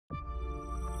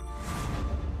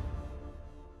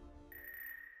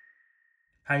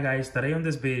Hi guys, today on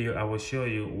this video I will show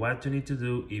you what you need to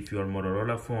do if your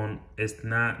Motorola phone is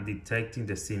not detecting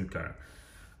the SIM card.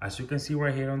 As you can see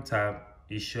right here on top,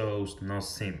 it shows no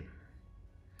SIM.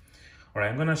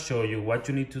 Alright, I'm gonna show you what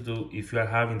you need to do if you are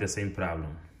having the same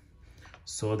problem.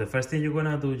 So the first thing you're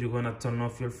gonna do, you're gonna turn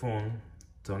off your phone,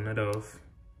 turn it off.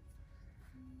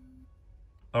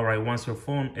 Alright, once your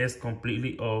phone is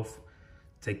completely off,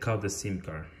 take out the SIM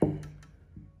card.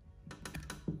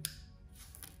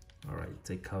 Alright,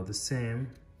 take out the SIM.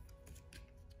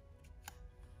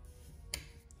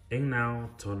 And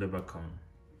now turn it back on.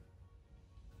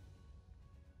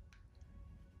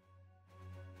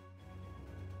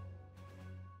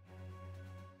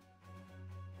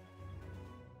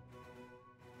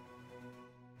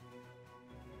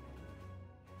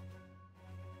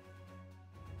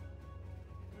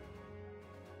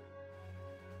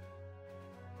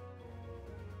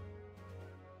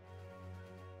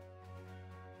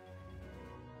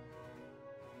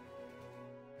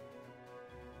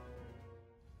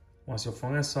 Once your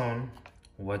phone is on,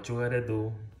 what you gotta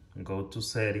do, go to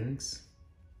settings,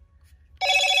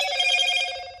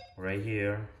 right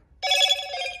here.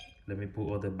 Let me put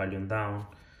all the volume down.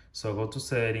 So go to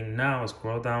settings, now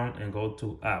scroll down and go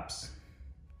to apps.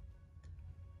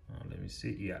 Let me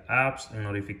see, yeah, apps and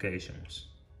notifications.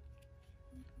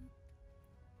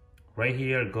 Right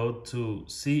here, go to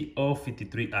see all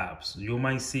 53 apps. You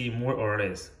might see more or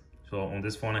less. So on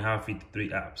this phone I have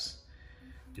 53 apps.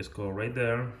 Just go right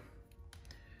there.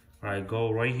 Alright, go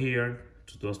right here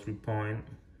to those 3 points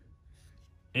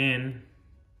and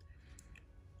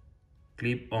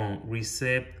click on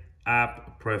Reset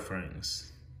App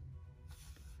Preference.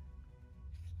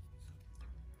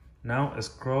 Now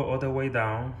scroll all the way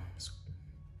down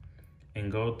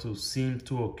and go to SIM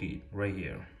Toolkit right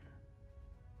here.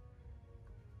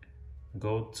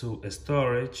 Go to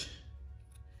Storage,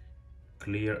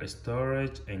 Clear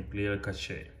Storage and Clear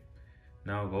Cache.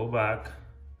 Now go back.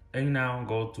 And now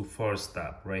go to First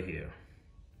Tab right here.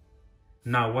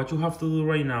 Now what you have to do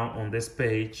right now on this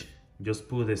page, just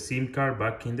put the SIM card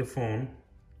back in the phone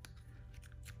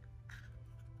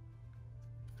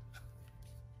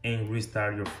and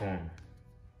restart your phone.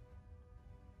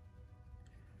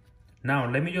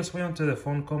 Now let me just wait until the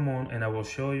phone come on and I will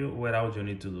show you what else you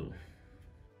need to do.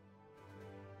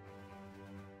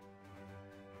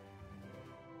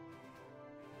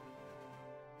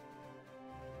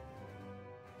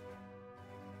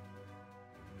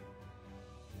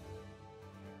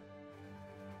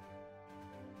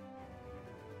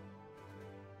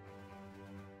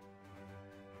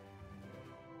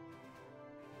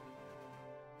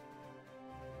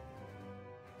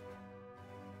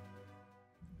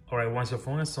 Alright, once your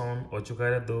phone is on, what you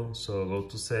gotta do, so go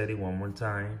to setting one more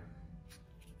time,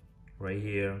 right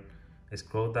here,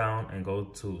 scroll down and go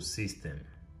to system.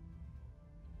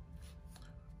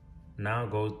 Now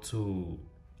go to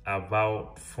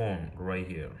about phone right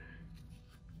here,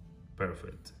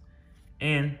 perfect.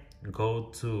 And go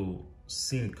to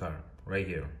SIM card right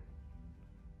here.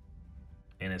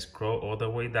 And scroll all the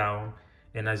way down,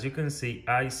 and as you can see,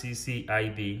 ICC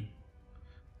ID,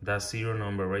 that serial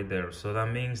number right there. So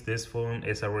that means this phone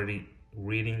is already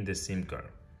reading the SIM card.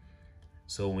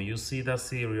 So when you see that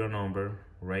serial number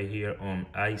right here on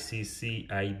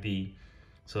ICC ID,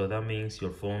 so that means your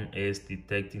phone is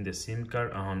detecting the SIM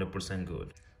card 100%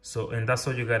 good. So, and that's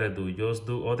all you gotta do. Just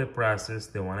do all the process,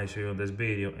 the one I show you in this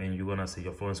video, and you're gonna see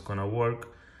your phone's gonna work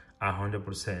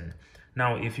 100%.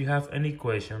 Now, if you have any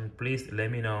question, please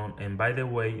let me know. And by the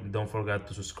way, don't forget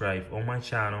to subscribe on my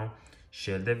channel,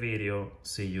 share the video.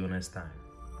 See you next time.